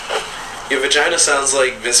Your vagina sounds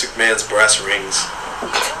like Vince McMahon's brass rings.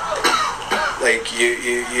 Like,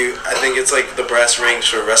 I think it's like the brass rings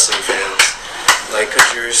for wrestling fans. Like,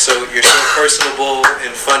 cause you're so personable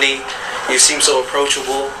and funny. You seem so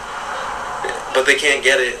approachable, but they can't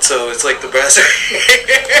get it. So it's like the brass rings.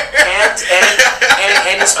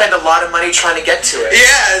 and you spend a lot of money trying to get to it.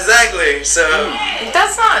 Yeah, exactly. So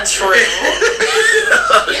that's not true.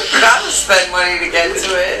 You gotta spend money to get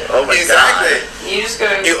to it. Oh my exactly. God. You just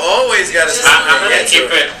gotta. You always gotta spend money to get to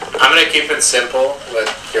it. I'm gonna keep it simple with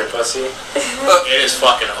your pussy. It is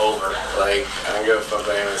fucking over. Like, I don't give a fuck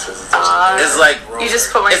what anyone says. It's like you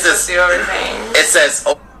just put my pussy over things. It says.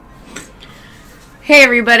 Oh. Hey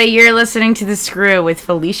everybody, you're listening to The Screw with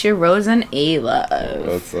Felicia Rose and Alove.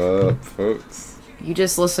 What's up, folks? You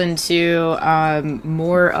just listened to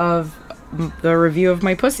more of the review of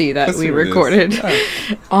my pussy that we recorded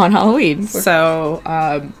on Halloween. So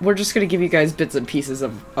we're just going to give you guys bits and pieces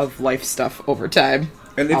of life stuff over time.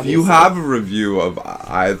 And if you have a review of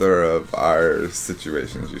either of our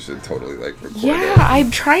situations, you should totally, like, record it. Yeah,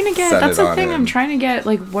 I'm trying to get, that's the thing, in. I'm trying to get,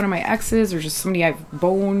 like, one of my exes, or just somebody I've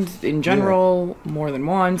boned in general, more than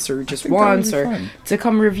once, or just once, or to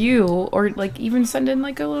come review, or, like, even send in,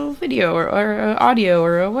 like, a little video, or audio,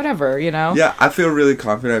 or whatever, you know? Yeah, I feel really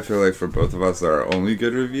confident. I feel like for both of us, there are only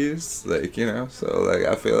good reviews, like, you know, so, like,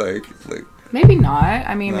 I feel like... Maybe not.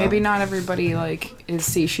 I mean, maybe not everybody, like, is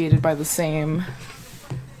satiated by the same...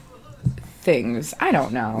 things. I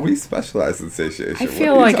don't know. We specialize in satiation. I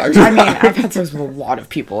feel like, I mean, I've had sex with a lot of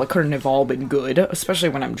people. It couldn't have all been good, especially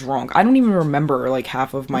when I'm drunk. I don't even remember, like,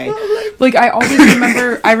 half of my, like, I always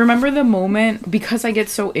remember the moment, because I get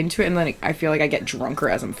so into it, and then I feel like I get drunker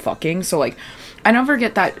as I'm fucking, so, like, I never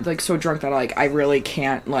get that, like, so drunk that, like, I really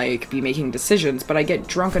can't, like, be making decisions, but I get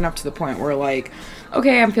drunk enough to the point where, like,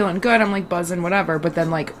 okay, I'm feeling good, I'm, like, buzzing, whatever, but then,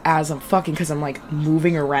 like, as I'm fucking, because I'm, like,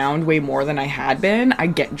 moving around way more than I had been, I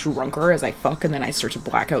get drunker as I fuck, and then I start to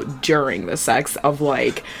black out during the sex of,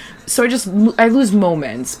 like, so I lose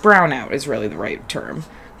moments. Brown out is really the right term.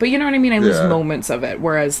 But you know what I mean? I lose moments of it,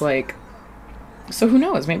 whereas, like, so who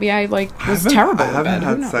knows? Maybe I, like, was terrible in bed. I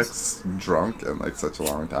haven't had sex drunk in, like, such a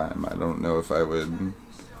long time. I don't know if I would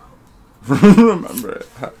remember it.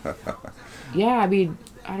 Yeah, I mean,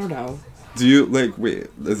 I don't know. Do you, like, wait,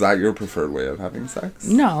 is that your preferred way of having sex?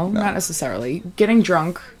 No, not necessarily. Getting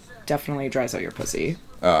drunk definitely dries out your pussy.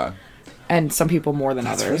 And some people more than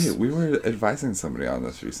others. Right. We were advising somebody on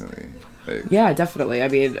this recently. Like, yeah, definitely. I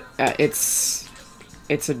mean, it's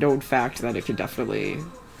a known fact that it could definitely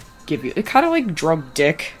give you... It kind of like drug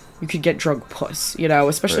dick. You could get drug puss, you know?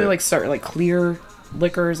 Especially, like, clear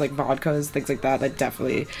liquors, like vodkas, things like that. That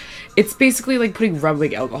definitely... It's basically like putting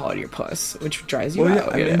rubbing alcohol in your puss, which dries you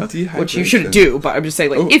out, you know? Which you shouldn't do, but I'm just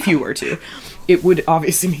saying, like, if you were to, it would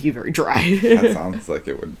obviously make you very dry. That sounds like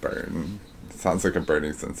it would burn. It sounds like a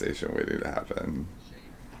burning sensation waiting to happen.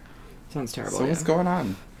 Sounds terrible. So what's going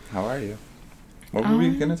on? How are you? What were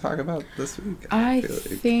we going to talk about this week? I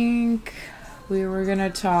think we were going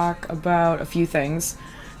to talk about a few things.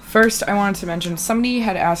 First, I wanted to mention, somebody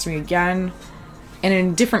had asked me again, and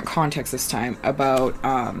in a different context this time, about,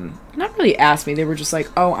 not really asked me, they were just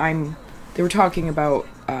like, they were talking about,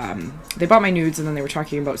 they bought my nudes, and then they were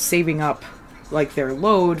talking about saving up, like, their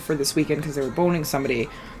load for this weekend, because they were boning somebody,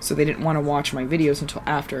 so they didn't want to watch my videos until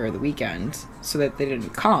after the weekend, so that they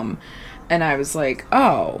didn't come, and I was like,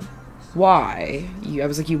 oh, why? I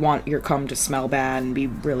was like, you want your cum to smell bad and be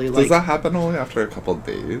really, like... Does that happen only after a couple of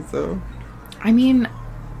days, though? I mean...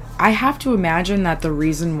 I have to imagine that the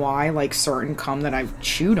reason why, like, certain cum that I've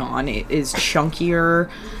chewed on is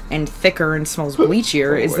chunkier and thicker and smells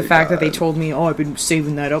bleachier is the fact that they told me, I've been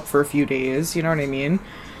saving that up for a few days, you know what I mean?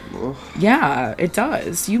 Ugh. Yeah, it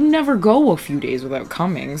does. You never go a few days without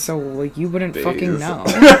coming, so, like, you wouldn't fucking know.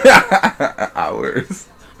 Hours.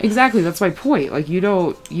 Exactly, that's my point. Like, you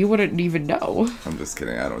wouldn't even know. I'm just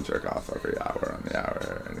kidding, I don't jerk off every hour on the hour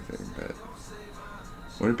or anything, but...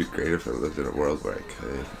 Wouldn't it be great if I lived in a world where I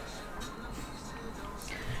could?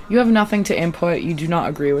 You have nothing to input. You do not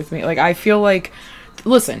agree with me. Like, I feel like...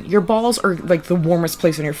 Listen, your balls are, like, the warmest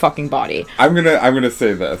place on your fucking body. I'm gonna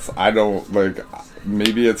say this. I don't, like...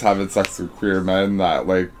 Maybe it's having sex with queer men that,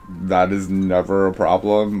 like... That is never a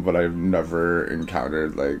problem, but I've never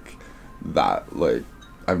encountered, like... That, like...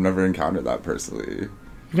 I've never encountered that personally.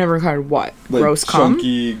 You've never encountered what? Like, gross cum?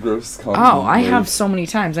 Chunky, gross cum. Oh, I have so many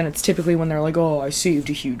times, and it's typically when they're like, I saved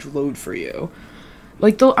a huge load for you.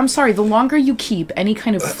 Like, I'm sorry, the longer you keep any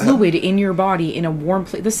kind of fluid in your body in a warm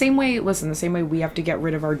place, the same way we have to get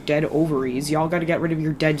rid of our dead ovaries, y'all got to get rid of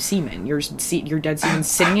your dead semen. Your dead semen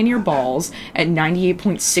sitting in your balls at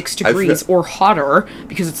 98.6 degrees or hotter,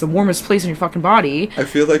 because it's the warmest place in your fucking body. I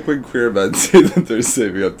feel like when queer men say that they're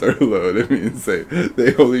saving up their load, it means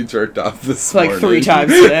they only jerked off this morning. 3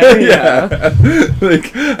 times today. Yeah.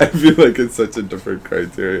 Like, I feel like it's such a different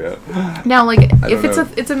criteria. Now, like, if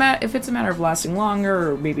it's a matter of lasting longer,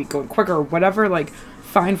 or maybe going quicker or whatever, like,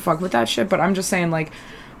 fine, fuck with that shit. But I'm just saying, like,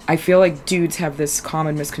 I feel like dudes have this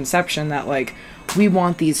common misconception that, like, we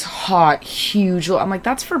want these hot, huge... I'm like,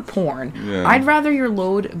 that's for porn. Yeah. I'd rather your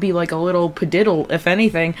load be, like, a little padiddle, if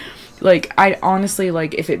anything. Like, I honestly,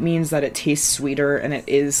 like, if it means that it tastes sweeter and it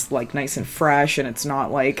is, like, nice and fresh and it's not,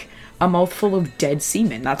 like, a mouthful of dead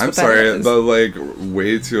semen. That's what that is. The, like,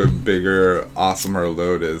 way to a bigger, awesomer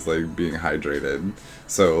load is, like, being hydrated.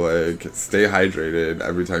 So, like, stay hydrated.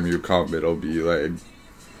 Every time you come, it'll be, like,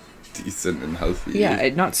 decent and healthy. Yeah,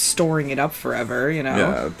 not storing it up forever, you know?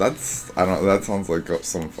 Yeah, that sounds like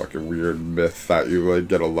some fucking weird myth that you, like,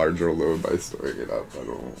 get a larger load by storing it up. I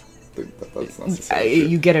don't think that's necessary.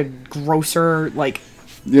 You get a grosser, like...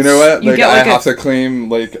 You know what? Like, I have to claim,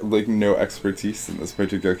 like no expertise in this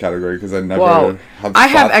particular category, because I never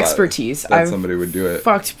have expertise. That somebody would do it.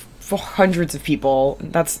 Fucked for hundreds of people.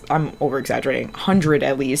 I'm over exaggerating. 100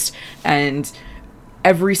 at least. And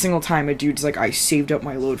every single time a dude's like, I saved up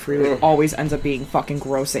my load for you, it always ends up being fucking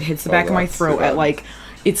gross. It hits the back of my throat at, like,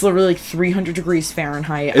 it's literally like 300 degrees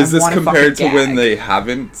Fahrenheit. Is this compared to when they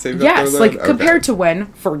haven't saved up their load? Yes, like, compared to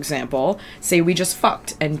when, for example, say we just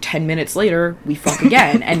fucked, and 10 minutes later, we fuck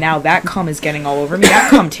again, and now that cum is getting all over me.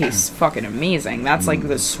 That cum tastes fucking amazing. That's like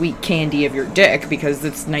the sweet candy of your dick, because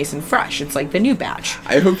it's nice and fresh. It's like the new batch.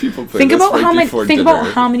 I hope people play Think about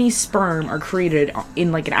how many sperm are created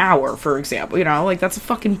in, like, an hour, for example. You know, like, that's a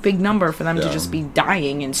fucking big number for them to just be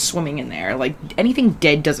dying and swimming in there. Like, anything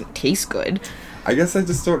dead doesn't taste good. I guess I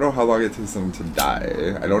just don't know how long it takes them to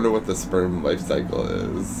die. I don't know what the sperm life cycle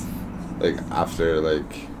is. Like, after,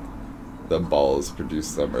 like, the balls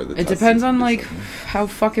produce them or the It depends on, like, how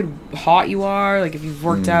fucking hot you are. Like, if you've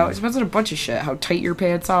worked out. It depends on a bunch of shit. How tight your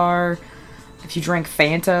pants are. If you drank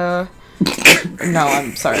Fanta. No,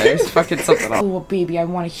 I'm sorry. There's fucking something else. Oh, baby, I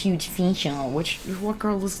want a huge facial. What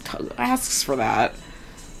girl asks for that?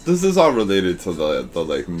 This is all related to the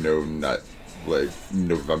like, no nut, like,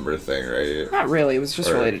 November thing, right? Not really. It was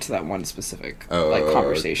just related to that one specific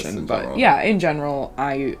conversation. But yeah, in general,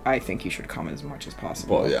 I think you should come as much as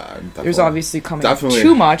possible. Well, yeah, there's obviously coming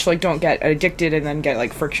too much. Like, don't get addicted and then get,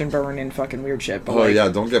 like, friction burn and fucking weird shit. But,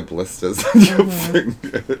 don't get blisters on your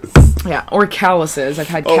fingers. Yeah, or calluses. I've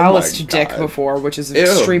had calloused dick before, which is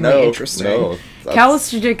extremely interesting. No,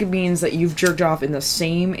 calloused dick means that you've jerked off in the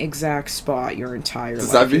same exact spot your entire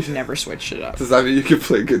life. You've never switched it up. Does that mean you can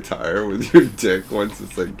play guitar with your dick once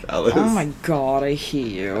it's, like, calloused? Oh my god, I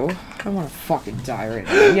hate you. I want to fucking die right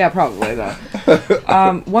now. Yeah, probably,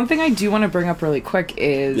 though. One thing I do want to bring up really quick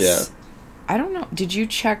is... Yeah. I don't know. Did you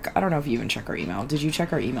check... I don't know if you even check our email. Did you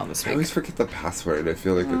check our email this week? I always forget the password. I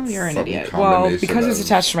feel like it's you're an idiot. Well, because it's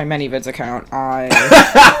attached to my ManyVids account, I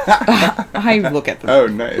look at them. Oh,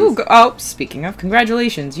 nice. Ooh, speaking of,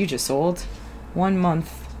 congratulations. You just sold 1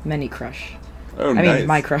 month Mini Crush. Oh, nice. I mean,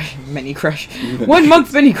 my crush. Mini Crush. 1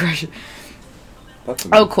 month Mini Crush.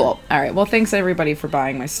 Oh, cool. All right. Well, thanks, everybody, for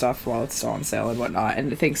buying my stuff while it's still on sale and whatnot.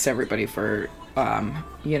 And thanks to everybody for,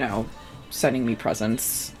 sending me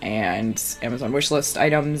presents and Amazon wishlist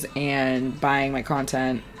items and buying my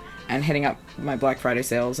content and hitting up my Black Friday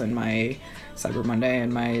sales and my Cyber Monday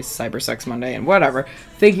and my Cyber Sex Monday and whatever.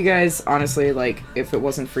 Thank you guys. Honestly, like, if it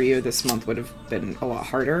wasn't for you, this month would have been a lot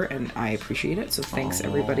harder, and I appreciate it. So thanks,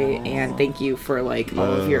 everybody. And thank you for, like,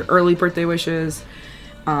 all of your early birthday wishes.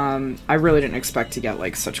 I really didn't expect to get,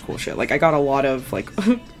 like, such cool shit. Like, I got a lot of, like,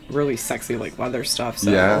 really sexy, like, leather stuff,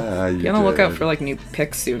 so be on the lookout for, like, new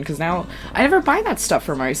pics soon, because now I never buy that stuff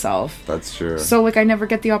for myself. That's true. So, like, I never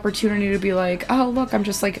get the opportunity to be like, oh, look, I'm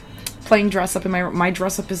just, like, playing dress up, and my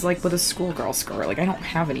dress up is, like, with a schoolgirl skirt. Like, I don't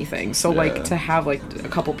have anything, so like, to have, like, a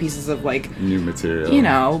couple pieces of, like, new material, you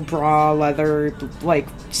know, bra, leather, like,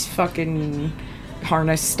 fucking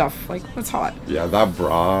harness stuff, like, that's hot. Yeah, that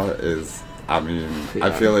bra is, I mean, yeah.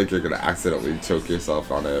 I feel like you're gonna accidentally choke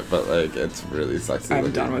yourself on it, but, like, it's really sexy.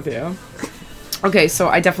 I'm done with you. Okay, so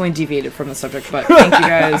I definitely deviated from the subject, but thank you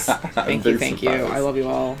guys. Thank you. I love you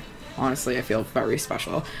all. Honestly, I feel very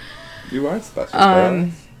special. You are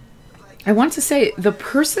special. I want to say the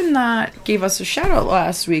person that gave us a shout out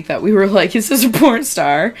last week that we were like, is this a porn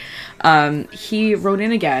star? He wrote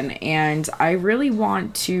in again, and I really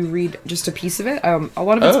want to read just a piece of it. A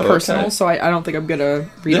lot of it's personal, so I don't think I'm gonna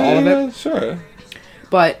read all of it. Yeah, sure.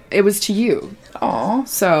 But it was to you. Aw.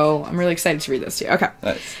 So I'm really excited to read this to you. Okay.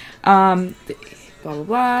 Nice. Blah, blah,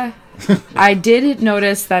 blah. I did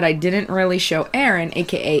notice that I didn't really show Aaron,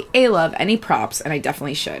 aka Alove, any props, and I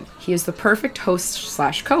definitely should. He is the perfect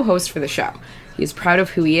host/co-host for the show. He is proud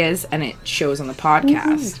of who he is, and it shows on the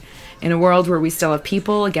podcast. In a world where we still have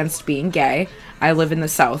people against being gay, I live in the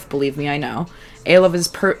South, believe me, I know.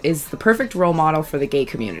 Alove is the perfect role model for the gay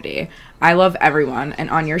community. I love everyone, and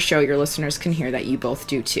on your show, your listeners can hear that you both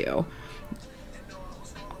do too.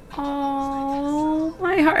 Oh,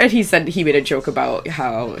 my heart. He said he made a joke about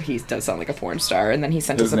how he does sound like a porn star, and then he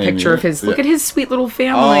sent us a picture of his, look at his sweet little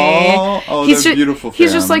family. Oh, he's that beautiful family.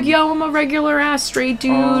 He's just like, yo, I'm a regular ass straight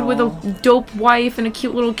dude with a dope wife and a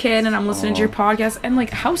cute little kid, and I'm listening to your podcast. And like,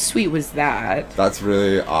 how sweet was that? That's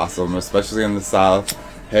really awesome, especially in the South.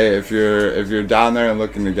 Hey, if you're down there and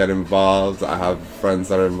looking to get involved, I have friends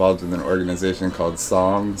that are involved in an organization called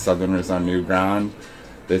SONG, Southerners on New Ground.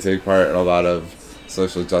 They take part in a lot of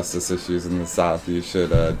social justice issues in the South. You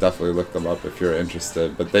should definitely look them up if you're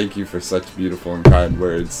interested. But thank you for such beautiful and kind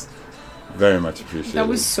words. Very much appreciated. That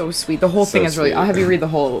was so sweet. The whole thing is really... I'll have you read the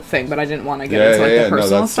whole thing, but I didn't want to get into the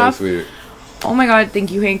personal stuff. So sweet. Oh my god,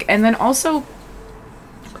 thank you, Hank. And then also,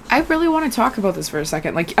 I really want to talk about this for a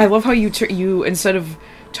second. Like, I love how you instead of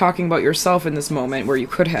talking about yourself in this moment where you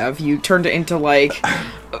could have, you turned it into like,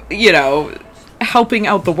 you know, helping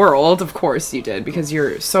out the world. Of course you did, because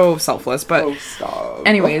you're so selfless. But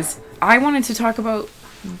anyways, I wanted to talk about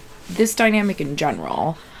this dynamic in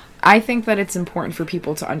general. I think that it's important for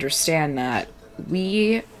people to understand that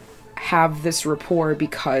we have this rapport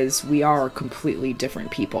because we are completely different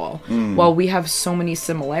people. While we have so many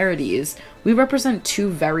similarities, we represent two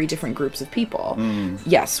very different groups of people.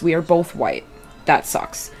 Yes, we are both white. That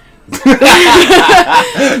sucks. We both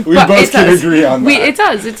can agree on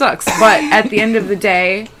that. It sucks. But at the end of the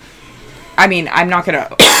day, I mean, I'm not gonna,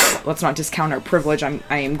 let's not discount our privilege. I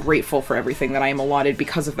am grateful for everything that I am allotted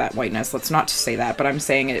because of that whiteness. Let's not say that, but I'm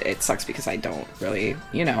saying it sucks because I don't really,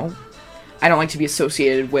 you know, I don't like to be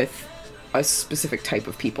associated with a specific type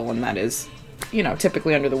of people, and that is, you know,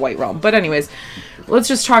 typically under the white realm. But anyways, let's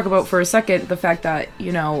just talk about for a second the fact that,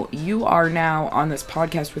 you know, you are now on this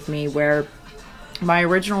podcast with me where my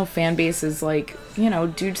original fan base is like, you know,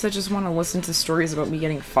 dudes that just want to listen to stories about me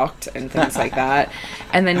getting fucked and things like that.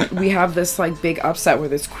 And then we have this like big upset where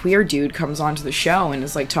this queer dude comes onto the show and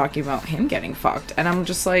is like talking about him getting fucked. And I'm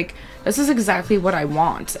just like, this is exactly what I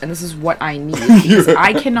want, and this is what I need, because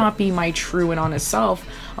I cannot be my true and honest self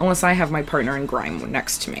unless I have my partner in Grime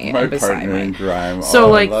next to me and beside me. In Grime. So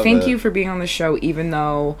like, thank you for being on the show, even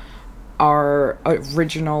though our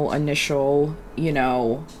original initial, you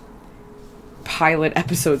know, pilot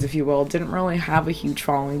episodes, if you will, didn't really have a huge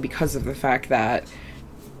following because of the fact that,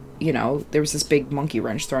 you know, there was this big monkey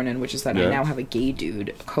wrench thrown in, which is that I now have a gay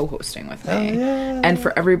dude co-hosting with me. And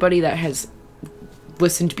for everybody that has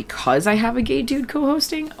listened because I have a gay dude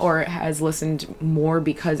co-hosting, or has listened more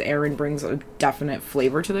because Aaron brings a definite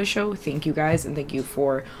flavor to the show, thank you guys, and thank you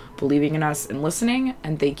for believing in us and listening,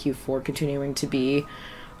 and thank you for continuing to be,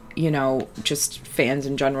 you know, just fans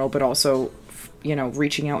in general, but also, you know,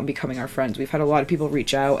 reaching out and becoming our friends. We've had a lot of people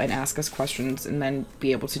reach out and ask us questions and then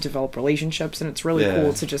be able to develop relationships, and it's really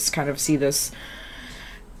cool to just kind of see this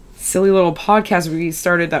silly little podcast we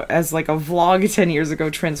started that as like a vlog 10 years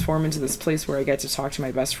ago transform into this place where I get to talk to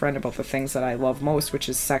my best friend about the things that I love most, which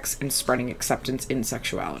is sex and spreading acceptance in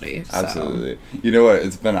sexuality. Absolutely. You know what?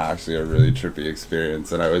 It's been actually a really trippy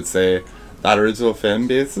experience, and I would say that original fan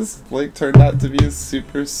base has like turned out to be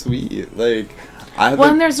super sweet. Like,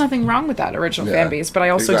 and there's nothing wrong with that original fan base, but I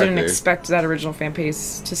also didn't expect that original fan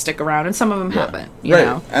base to stick around, and some of them haven't, you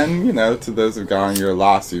know? And, you know, to those who've gone your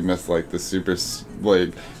loss, you missed, like, the super, like,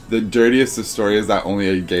 the dirtiest of stories that only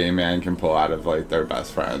a gay man can pull out of, like, their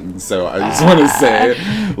best friend. So I just want to say,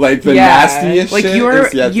 like, the nastiest like, shit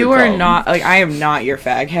is yet you to are come. Not, like, I am not your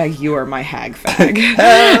fag hag, you are my hag fag.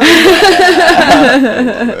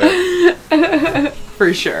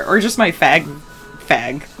 For sure. Or just my fag.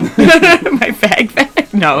 My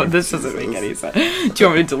fag. No, this doesn't make any sense. Do you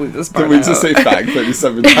want me to delete this part? Did we just say fag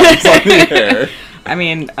 37 times on the air? I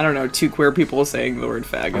mean, I don't know, two queer people saying the word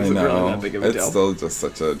fag isn't really that big of a deal. It's still just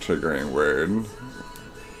such a triggering word.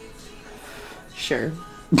 Sure.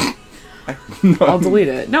 I'll delete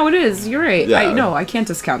it. No, it is. You're right. Yeah. I can't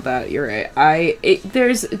discount that. You're right.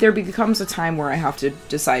 There becomes a time where I have to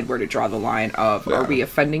decide where to draw the line of are we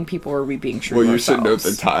offending people or are we being true to ourselves? Well, you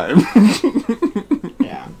should note the time.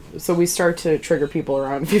 Yeah. So we start to trigger people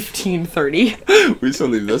around 15:30. We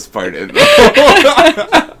should leave this part in.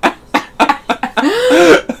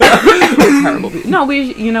 Terrible people. No,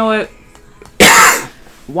 you know what?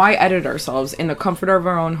 Why edit ourselves? In the comfort of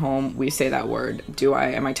our own home, we say that word.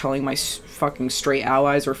 Am I telling my fucking straight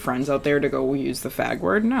allies or friends out there to go use the fag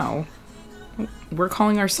word? No. We're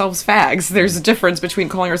calling ourselves fags. There's a difference between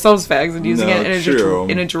calling ourselves fags and using it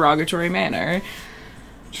in a derogatory manner.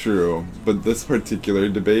 True. But this particular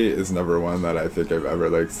debate is never one that I think I've ever,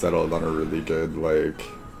 like, settled on a really good, like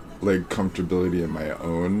comfortability in my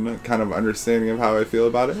own kind of understanding of how I feel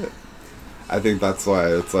about it. I think that's why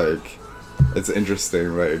it's, like, it's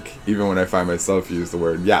interesting, like, even when I find myself use the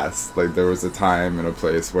word yes, like, there was a time and a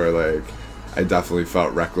place where, like, I definitely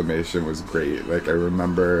felt Reclamation was great. Like, I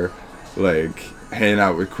remember, like, hanging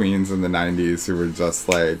out with queens in the 90s who were just,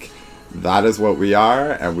 like, that is what we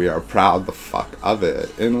are, and we are proud the fuck of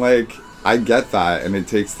it. And, like, I get that, and it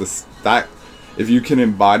takes that, if you can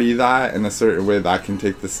embody that in a certain way, that can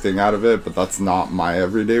take the sting out of it, but that's not my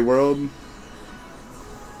everyday world.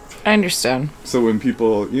 I understand. So when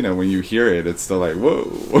people, when you hear it, it's still like,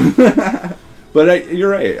 whoa. But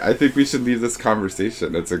you're right. I think we should leave this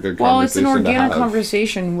conversation. It's a good conversation. Well, it's an organic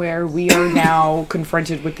conversation where we are now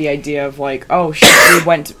confronted with the idea of, like, oh shit, we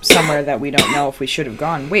went somewhere that we don't know if we should have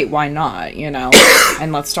gone. Wait, why not?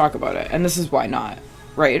 And let's talk about it. And this is why not,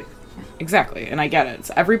 right? Exactly. And I get it.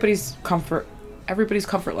 So everybody's comfort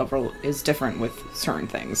level is different with certain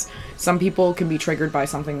things. Some people can be triggered by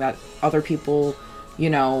something that other people,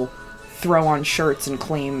 throw on shirts and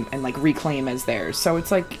claim and, like, reclaim as theirs. So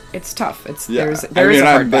it's like, it's tough. There's a hard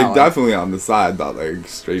I'm balance. Like, definitely on the side that, like,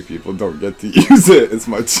 straight people don't get to use it as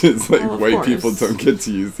much as, like, white people don't get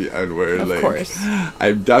to use the N-word. Of course.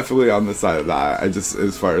 I'm definitely on the side of that. I just,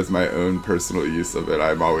 as far as my own personal use of it,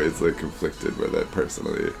 I'm always, like, conflicted with it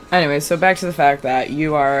personally. Anyway, so back to the fact that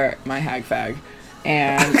you are my hag fag.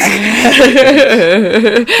 And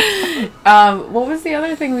what was the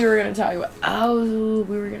other thing we were going to talk about? Oh,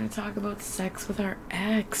 we were going to talk about sex with our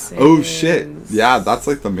exes. Oh shit. Yeah, that's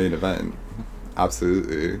like the main event.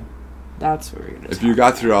 Absolutely. That's what we're going to If you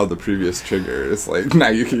got through all the previous triggers, like, now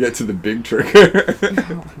you can get to the big trigger.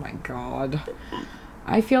 Oh my god.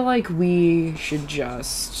 I feel like we should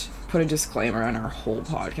just put a disclaimer on our whole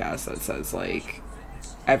podcast that says, like,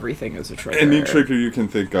 everything is a trigger. Any trigger you can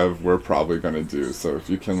think of, we're probably gonna do. So if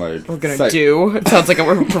you can, like, we're gonna do. It sounds like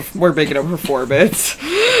we're making a performance.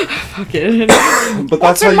 Fuck it. But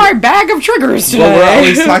what's in my bag of triggers today? Well, we're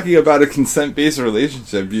always talking about a consent-based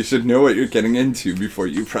relationship. You should know what you're getting into before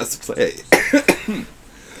you press play.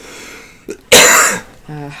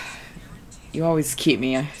 You always keep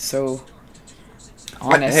me so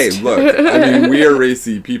honest. Hey, look, I mean, we are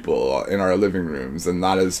racy people in our living rooms, and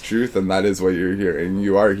that is truth, and that is what you're hearing.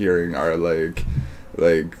 You are hearing our, like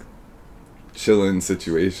chillin'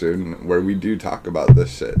 situation where we do talk about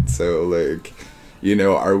this shit. So, like,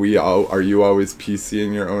 are you always PC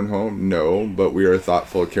in your own home? No, but we are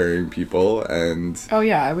thoughtful, caring people, and... Oh,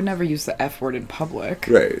 yeah, I would never use the F word in public.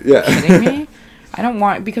 Right, yeah. Are you kidding me? I don't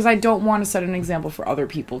want to set an example for other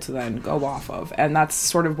people to then go off of. And that's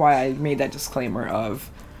sort of why I made that disclaimer of,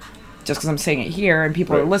 just because I'm saying it here and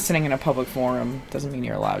people are listening in a public forum doesn't mean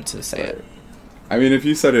you're allowed to say it. I mean, if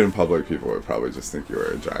you said it in public, people would probably just think you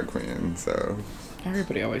were a drag queen, so...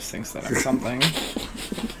 Everybody always thinks that I'm something.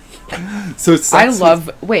 So it's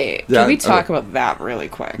can we talk about that really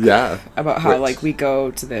quick? Yeah. About how, like, we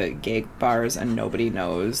go to the gay bars and nobody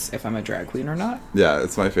knows if I'm a drag queen or not? Yeah,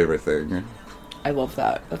 it's my favorite thing. I love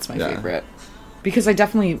that. That's my favorite. Because I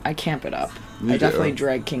camp it up. I definitely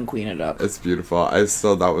drag king queen it up. It's beautiful.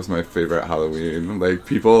 That was my favorite Halloween. Like,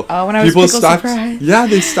 people... Oh, when I was Pickle Surprise. Yeah,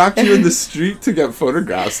 they stopped you in the street to get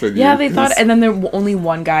photographs with you. Yeah, they thought... And then only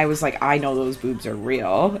one guy was like, I know those boobs are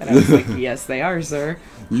real. And I was like, yes, they are, sir.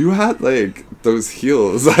 You had, like, those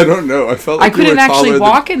heels. I don't know. I felt like I couldn't actually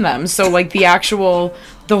walk in them. So, like,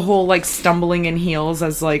 the whole, like, stumbling in heels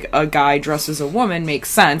as, like, a guy dressed as a woman makes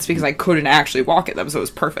sense because I couldn't actually walk in them, so it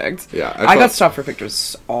was perfect. Yeah. I got stopped for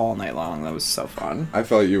pictures all night long. That was so fun. I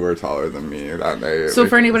felt you were taller than me that night. So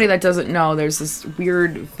for anybody that doesn't know, there's this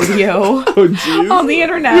weird video on the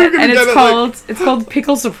internet, and it's called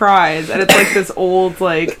Pickle Surprise, and it's, like, this old,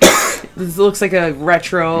 like, This looks like a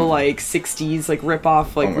retro, like, 60s, like,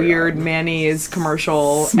 rip-off, like, weird mayonnaise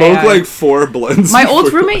commercial. Smoke, like, 4 blends. My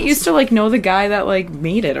old roommate used to, like, know the guy that, like,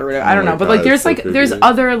 made it or whatever. I don't know. But, like, there's, like, there's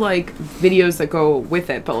other, like, videos that go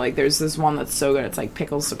with it. But, like, there's this one that's so good. It's, like,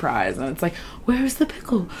 Pickle Surprise. And it's like, where's the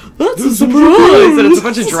pickle? That's a surprise! And it's a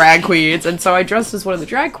bunch of drag queens. And so I dressed as one of the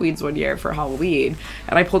drag queens one year for Halloween.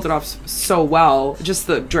 And I pulled it off so well. Just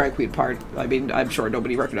the drag queen part. I mean, I'm sure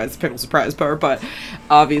nobody recognized the Pickle Surprise part. But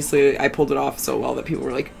obviously, I pulled it off so well that people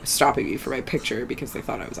were, like, stopping me for my picture because they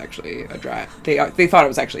thought I was actually a drag... They thought I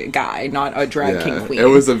was actually a guy, not a drag king queen. It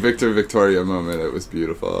was a Victoria moment. It was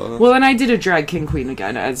beautiful. Well, then I did a drag king queen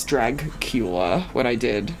again as Dragcula, what I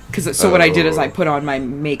did. What I did is I put on my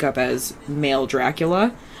makeup as male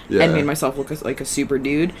Dracula and made myself look like a super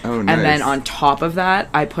dude. Oh, nice. And then on top of that,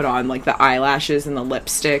 I put on, like, the eyelashes and the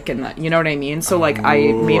lipstick and the... You know what I mean? So, like,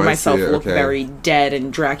 I made myself look very dead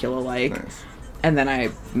and Dracula-like. Nice. And then I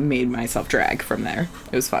made myself drag from there.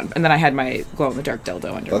 It was fun. And then I had my glow-in-the-dark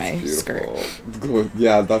dildo under my skirt.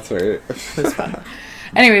 Yeah, that's right. It was fun.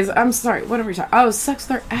 Anyways, I'm sorry. What are we talking? Oh, sex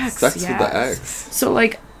with our ex. Sex with the ex. So,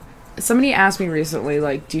 like, somebody asked me recently,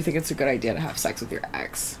 like, do you think it's a good idea to have sex with your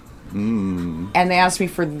ex? And they asked me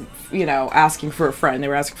for, you know, asking for a friend. They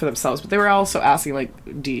were asking for themselves, but they were also asking,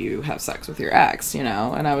 like, do you have sex with your ex, you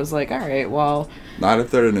know? And I was like, all right, well... Not if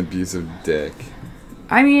they're an abusive dick.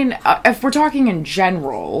 I mean, if we're talking in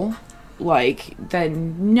general, like,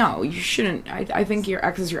 then no, you shouldn't. I think your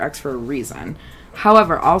ex is your ex for a reason.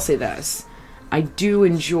 However, I'll say this. I do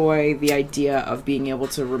enjoy the idea of being able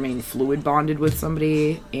to remain fluid bonded with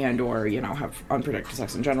somebody and or, you know, have unprotected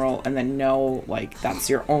sex in general and then know, like, that's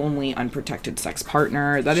your only unprotected sex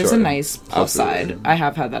partner. That is a nice plus side. I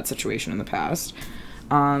have had that situation in the past.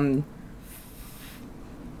 What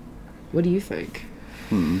do you think?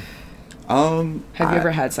 Have you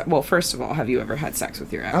ever had sex? Well, first of all, have you ever had sex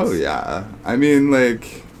with your ex? Oh, yeah. I mean,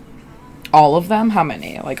 like... All of them? How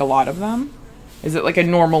many? Like, a lot of them? Is it, like, a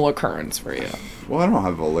normal occurrence for you? Well, I don't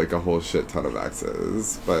have, a whole shit ton of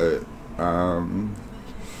exes, but, I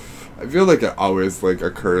feel like it always, like,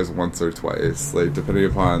 occurs once or twice, like, depending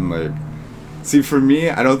upon, like... See, for me,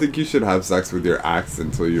 I don't think you should have sex with your ex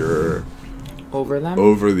until you're... Over them?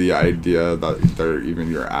 Over the idea that they're even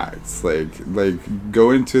your ex. Like, go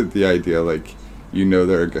into the idea, like, you know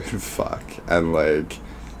they're a good fuck. And, like,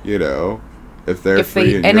 you know, if they're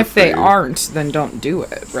free and if they aren't, then don't do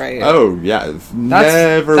it, right? Oh, yeah.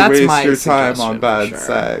 Never waste your time on bad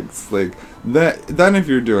sex. Like, then if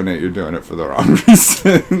you're doing it for the wrong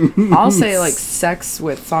reason. I'll say, like, sex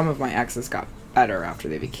with some of my exes got better after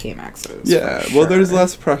they became exes. Yeah, well, there's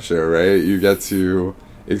less pressure, right? You get to...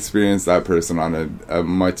 experience that person on a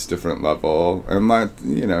much different level, and that,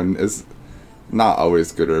 you know, is not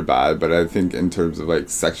always good or bad, but I think in terms of, like,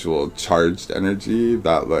 sexual charged energy,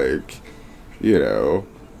 that, like, you know,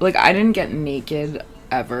 like, I didn't get naked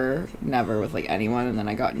ever, never with, like, anyone, and then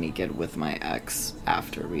I got naked with my ex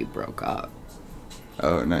after we broke up.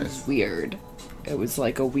 Oh, nice. It was weird. It was,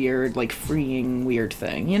 like, a weird, like, freeing weird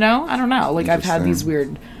thing, you know? I don't know, like, I've had these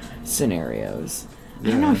weird scenarios. I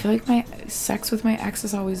don't know, I feel like my sex with my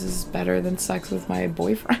exes always is better than sex with my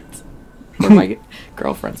boyfriends. Or my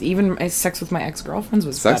girlfriends. Even my sex with my ex-girlfriends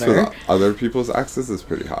was better. Sex with other people's exes is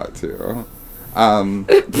pretty hot, too.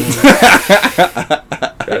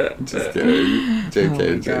 Just kidding.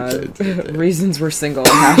 JK. Reasons we're single,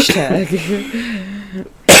 hashtag.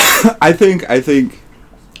 I think...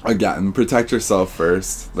 Again, protect yourself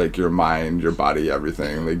first, like, your mind, your body,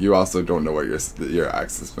 everything. Like, you also don't know what your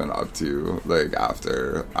ex has been up to, like,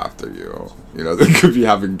 after you. You know, they could be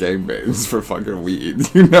having gangbangs for fucking weed.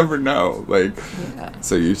 You never know. Like,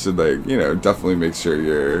 so you should, like, you know, definitely make sure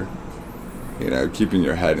you're, you know, keeping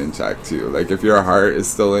your head in check, too. Like, if your heart is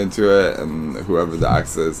still into it and whoever the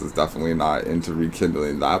ex is definitely not into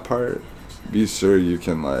rekindling that part, be sure you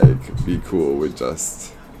can, like, be cool with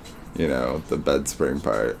just... You know, the bed spring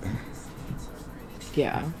part.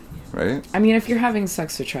 Yeah. Right? I mean, if you're having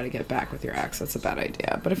sex to try to get back with your ex, that's a bad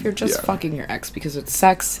idea. But if you're just fucking your ex because it's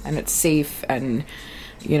sex and it's safe and,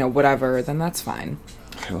 you know, whatever, then that's fine.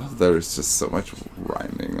 I love there's just so much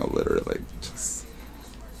rhyming, literally. Just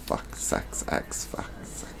fuck, sex, ex, fuck,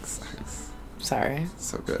 sex, ex. Sorry.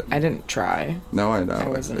 So good. I didn't try. No, I know. I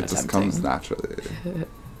wasn't it just comes naturally.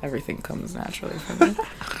 Everything comes naturally for me.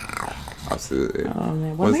 Absolutely. Oh,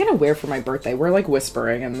 man. What am I going to wear for my birthday? We're, like,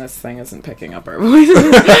 whispering, and this thing isn't picking up our voices.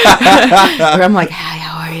 I'm like, hi,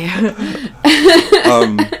 how are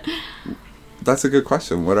you? That's a good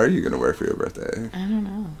question. What are you going to wear for your birthday? I don't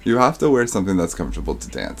know. You have to wear something that's comfortable to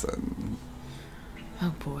dance in.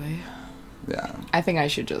 Oh, boy. Yeah. I think I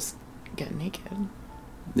should just get naked.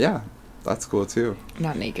 Yeah. That's cool, too.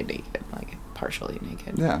 Not naked, partially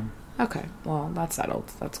naked. Yeah. Okay, well, that's settled.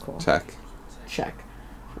 That's cool. Check.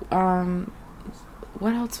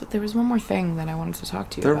 What else? There was one more thing that I wanted to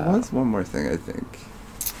talk to you about. There was one more thing, I think.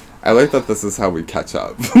 I like that this is how we catch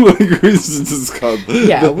up. Like, we should just call...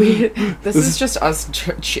 This is just us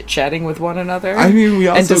chit-chatting with one another. I mean, we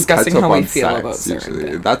also and discussing catch up how we on feel sex, about certain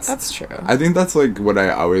usually. things. That's true. I think that's, like, what I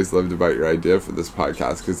always loved about your idea for this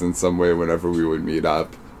podcast, because in some way, whenever we would meet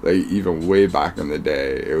up, like, even way back in the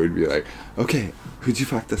day, it would be like, okay, who'd you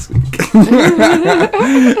fuck this week?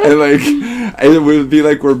 And, like, it would be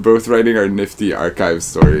like we're both writing our nifty archive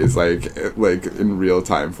stories, like in real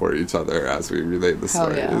time for each other as we relate the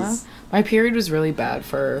stories. Yeah. My period was really bad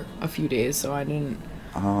for a few days, so I didn't...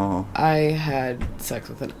 Oh. I had sex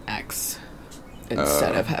with an ex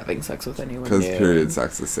instead of having sex with anyone new. Because period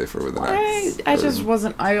sex is safer with an ex. I just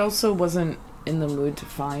wasn't... I also wasn't in the mood to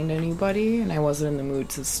find anybody, and I wasn't in the mood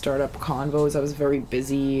to start up convos. I was very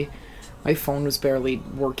busy. My phone was barely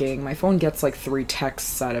working. My phone gets like 3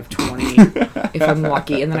 texts out of 20 if I'm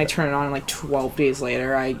lucky, and then I turn it on and like 12 days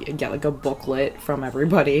later I get like a booklet from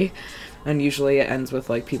everybody, and usually it ends with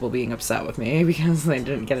like people being upset with me because they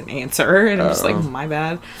didn't get an answer, and I'm just like, my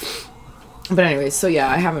bad. But anyways, so yeah,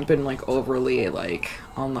 I haven't been like overly like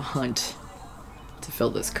on the hunt to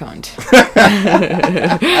fill this cunt.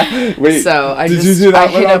 Wait, so I did you do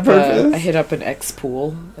that one on purpose? I hit up an X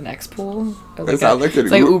pool. An X pool? It's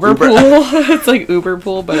like Uber pool. It's like Uber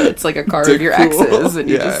pool, but it's like a card of your exes, and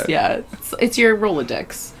you just it's your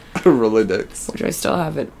Rolodex. Rolodex. Which I still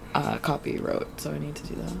haven't copywrote, so I need to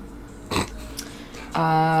do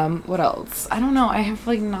that. What else? I don't know. I have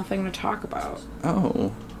like nothing to talk about.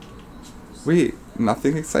 Oh. Wait,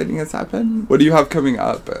 nothing exciting has happened? What do you have coming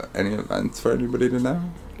up? Any events for anybody to know?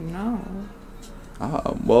 No.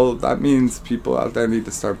 Oh, well, that means people out there need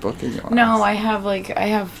to start booking on. No, I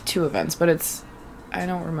have 2 events, but I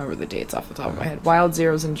don't remember the dates off the top of my head. Wild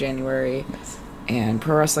Zero's in January, and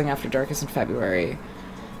Pro Wrestling After Dark is in February,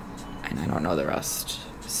 and I don't know the rest.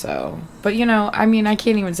 So, but you know, I mean, I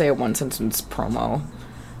can't even say a 1-sentence promo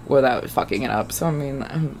without fucking it up. So I mean,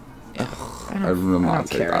 I will not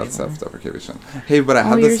take care that self-deprecation. Hey, but I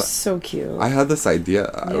had you're so cute. I had this idea.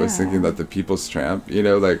 I was thinking that the People's Tramp,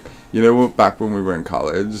 back when we were in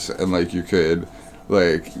college, and like you could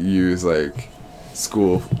like use like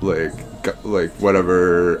school like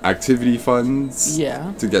whatever activity funds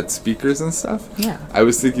to get speakers and stuff. Yeah. I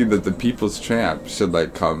was thinking that the People's Tramp should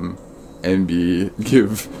like come and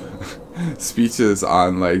give speeches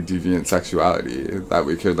on like deviant sexuality, that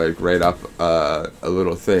we could like write up a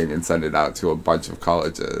little thing and send it out to a bunch of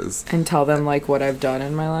colleges and tell them like what I've done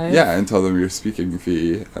in my life. Yeah, and tell them your speaking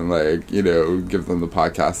fee, and like give them the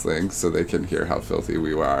podcast links so they can hear how filthy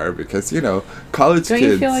we are, because college Don't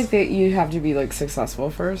kids. You feel like that you have to be like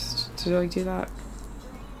successful first to like do that?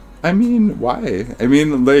 I mean, why? I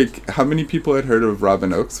mean, like, how many people had heard of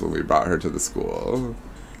Robin Oakes when we brought her to the school?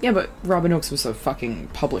 Yeah, but Robin Oakes was a fucking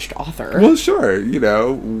published author. Well, sure,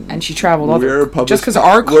 and she traveled all over. Just because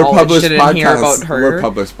our college didn't hear about her. We're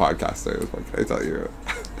published podcasters. What can I tell you?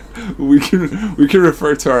 we can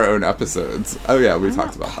refer to our own episodes. Oh yeah, we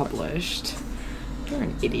talked about published. You're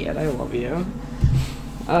an idiot. I love you.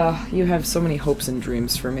 You have so many hopes and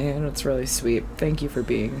dreams for me, and it's really sweet. Thank you for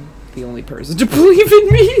being the only person to believe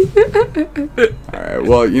in me. Alright,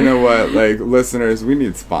 well, you know what, like, listeners, we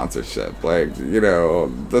need sponsorship. Like,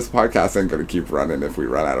 this podcast ain't gonna keep running if we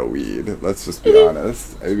run out of weed. Let's just be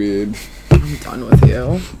honest. I mean, I'm done with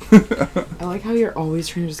you. I like how you're always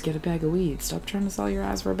trying to just get a bag of weed. Stop trying to sell your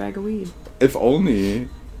ass for a bag of weed. If only.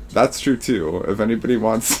 That's true too. If anybody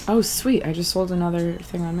wants. Oh, sweet. I just sold another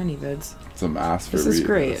thing on ManyVids. Some ass for This weed. is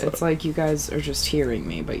great. It's like you guys are just hearing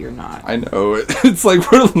me, but you're not. I know. It's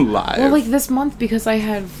like we're live. Well, like this month, because I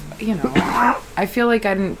had, I feel like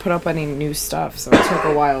I didn't put up any new stuff, so it took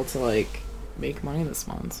a while to, like, make money this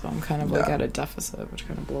month. So I'm kind of, like, at a deficit, which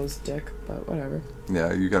kind of blows dick, but whatever.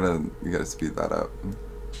 Yeah, you gotta speed that up.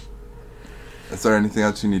 Is there anything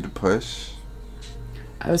else you need to push?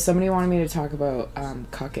 Somebody wanted me to talk about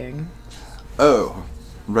cucking. Oh,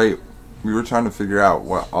 right. We were trying to figure out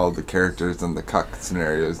what all the characters in the cuck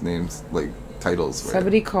scenarios names, like, titles were.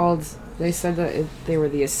 Somebody called, they said that they were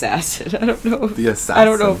the assassin. I don't know. The assassin? I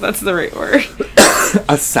don't know if that's the right word.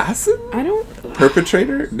 Assassin? I don't...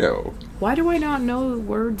 Perpetrator? No. Why do I not know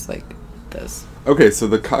words like this? Okay, so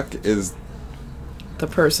the cuck is... the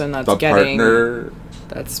person that's the getting... partner...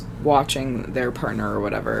 that's watching their partner or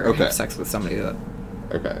whatever have sex with somebody that...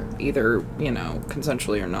 Okay. Either,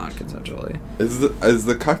 consensually or not consensually. Is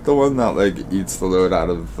the cuck the one that, like, eats the load out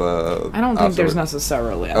of the... I don't think there's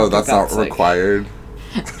necessarily... that's not required?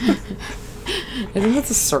 I think that's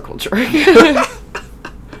a circle jerk.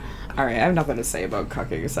 Alright, I have nothing to say about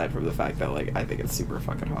cucking aside from the fact that, like, I think it's super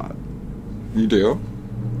fucking hot. You do?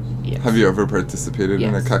 Yes. Have you ever participated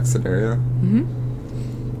in a cuck scenario? Mm-hmm.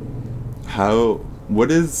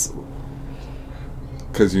 What is...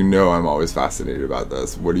 Because you know I'm always fascinated about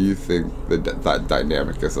this. What do you think that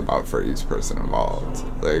dynamic is about for each person involved?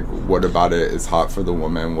 Like, what about it is hot for the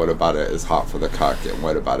woman? What about it is hot for the cuck? And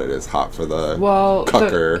what about it is hot for the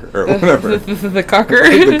cucker or whatever? The cucker?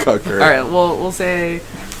 The cucker. All right, well, we'll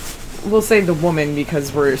say the woman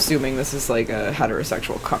because we're assuming this is like a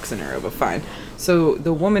heterosexual cuck scenario, but fine. So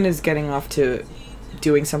the woman is getting off to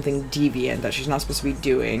doing something deviant that she's not supposed to be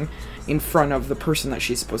doing in front of the person that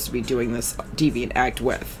she's supposed to be doing this deviant act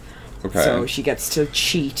with. Okay. So she gets to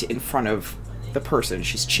cheat in front of the person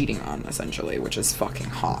she's cheating on, essentially, which is fucking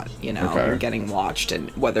hot, you know? Okay. You're getting watched, and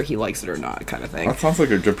whether he likes it or not, kind of thing. That sounds like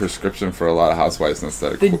a good prescription for a lot of housewives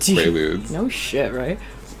instead of quaaludes. No shit, right?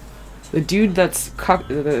 The dude that's the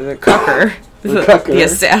cucker... The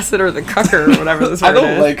assassin or the cucker or whatever this word is. I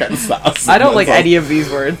don't like assassin. I don't like any of these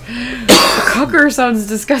words. Cucker sounds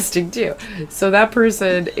disgusting too. So that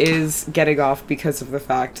person is getting off because of the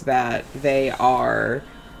fact that they are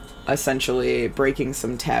essentially breaking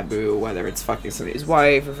some taboo, whether it's fucking somebody's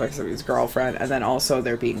wife or fucking somebody's girlfriend, and then also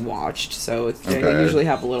they're being watched. So they usually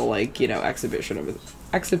have a little, like, you know,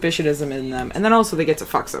 exhibitionism in them, and then also they get to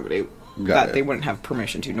fuck somebody they wouldn't have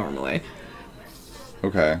permission to normally.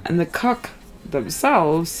 Okay. And the cuck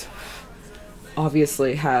themselves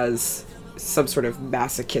obviously has some sort of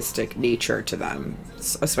masochistic nature to them,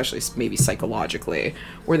 especially maybe psychologically,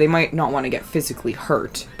 where they might not want to get physically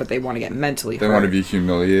hurt, but they want to get mentally hurt. They want to be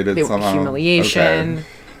humiliated somehow? They want humiliation,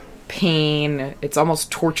 pain. It's almost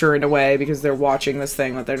torture in a way because they're watching this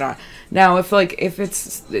thing that they're not. Now, if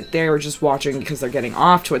they're just watching because they're getting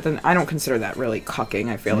off to it, then I don't consider that really cucking.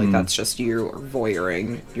 I feel like that's just you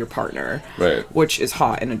voyeuring your partner, right? Which is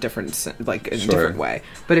hot in a different different way.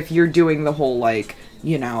 But if you're doing the whole, like,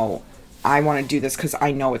 you know, I want to do this because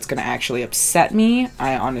I know it's going to actually upset me,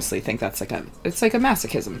 I honestly think that's it's like a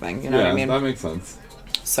masochism thing. You know what I mean? That makes sense.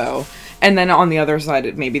 So, and then on the other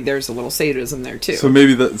side, maybe there's a little sadism there too. So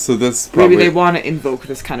maybe maybe they want to invoke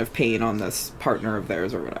this kind of pain on this partner of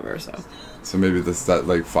theirs or whatever. So maybe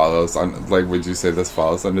follows on, like, would you say this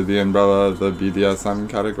falls under the umbrella of the BDSM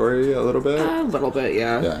category a little bit? A little bit,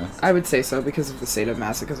 yeah. Yeah, I would say so because of the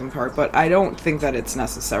sadomasochism part, but I don't think that it's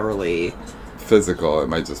necessarily physical. It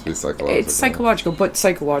might just be psychological. It's psychological, but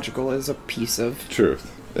psychological is a piece of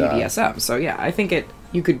truth. BDSM. So yeah, I think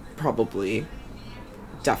you could probably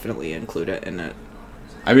definitely include it in it.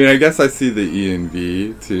 I mean, I guess I see the E and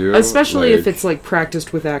V too. Especially if it's, like,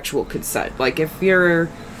 practiced with actual consent. Like, if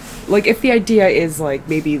the idea is, like,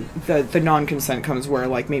 maybe the non-consent comes where,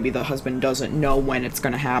 like, maybe the husband doesn't know when it's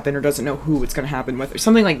going to happen or doesn't know who it's going to happen with or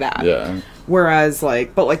something like that. Yeah. Whereas,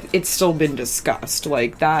 like, but, like, it's still been discussed.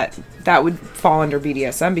 Like, that would fall under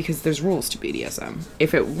BDSM because there's rules to BDSM.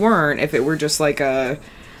 If it were just, like, a,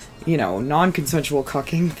 you know, non-consensual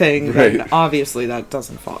cucking thing, then obviously that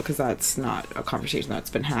doesn't fall because that's not a conversation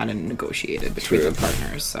that's been had and negotiated between the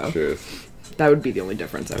partners. So that would be the only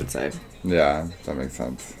difference, I would say. Yeah, that makes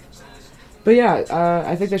sense. But yeah,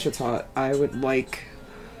 I think that shit's hot. I've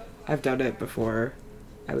done it before.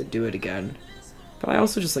 I would do it again. But I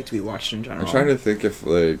also just like to be watched in general. I'm trying to think if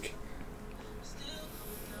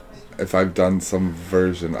I've done some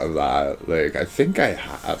version of that. Like, I think I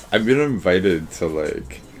have. I've been invited to,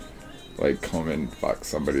 like come and fuck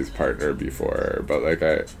somebody's partner before, but, like,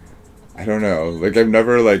 I don't know. Like, I've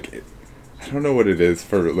never, like, I don't know what it is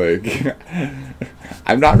for, like,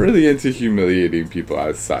 I'm not really into humiliating people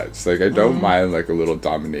as such. Like, I don't mind, like, a little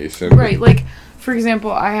domination. Right, like, for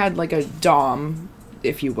example, I had, like, a dom,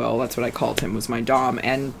 if you will, that's what I called him, was my dom,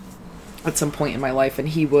 and at some point in my life, and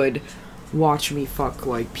he would watch me fuck,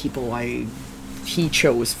 like, people he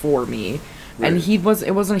chose for me. Right. And it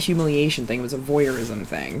wasn't a humiliation thing, it was a voyeurism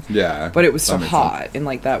thing. Yeah. But it was so hot in,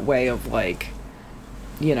 like, that way of, like,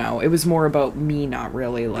 you know, it was more about me not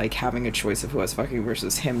really, like, having a choice of who I was fucking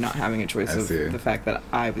versus him not having a choice of the fact that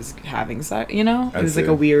I was having sex, you know? It was, like,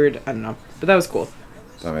 a weird, I don't know. But that was cool.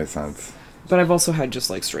 That makes sense. But I've also had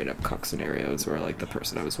just, like, straight up cuck scenarios where, like, the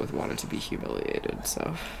person I was with wanted to be humiliated,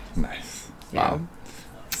 so. Nice. Yeah. Wow.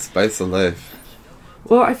 Spice of life.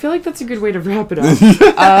 Well, I feel like that's a good way to wrap it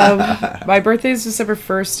up. My birthday is December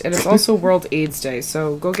 1st, and it's also World AIDS Day,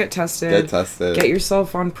 so go get tested. Get tested. Get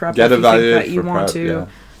yourself on PrEP if you think that you want PrEP, to.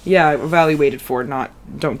 Yeah, evaluated for,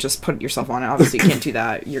 don't just put yourself on it. Obviously, you can't do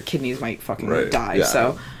that. Your kidneys might fucking die. Yeah.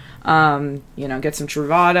 So, you know, get some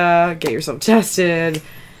Truvada, get yourself tested,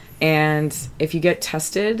 and if you get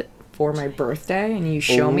tested before my birthday and you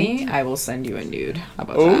show me, I will send you a nude. How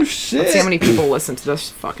about that? Oh, shit. Let's see how many people listen to this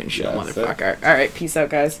fucking shit, motherfucker. Alright, peace out,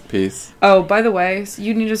 guys. Peace. Oh, by the way,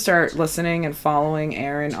 you need to start listening and following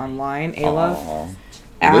Aaron online. Alove.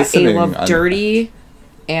 At Alove Dirty.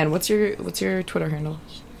 And what's your Twitter handle?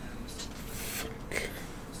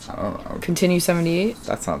 I don't know. Continue 78.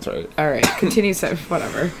 That sounds right. All right, continue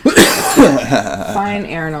whatever. Find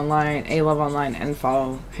Aaron online, Alove online, and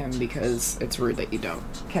follow him because it's rude that you don't.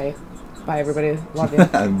 Okay, bye everybody. Love you.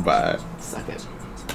 Bye. Suck it.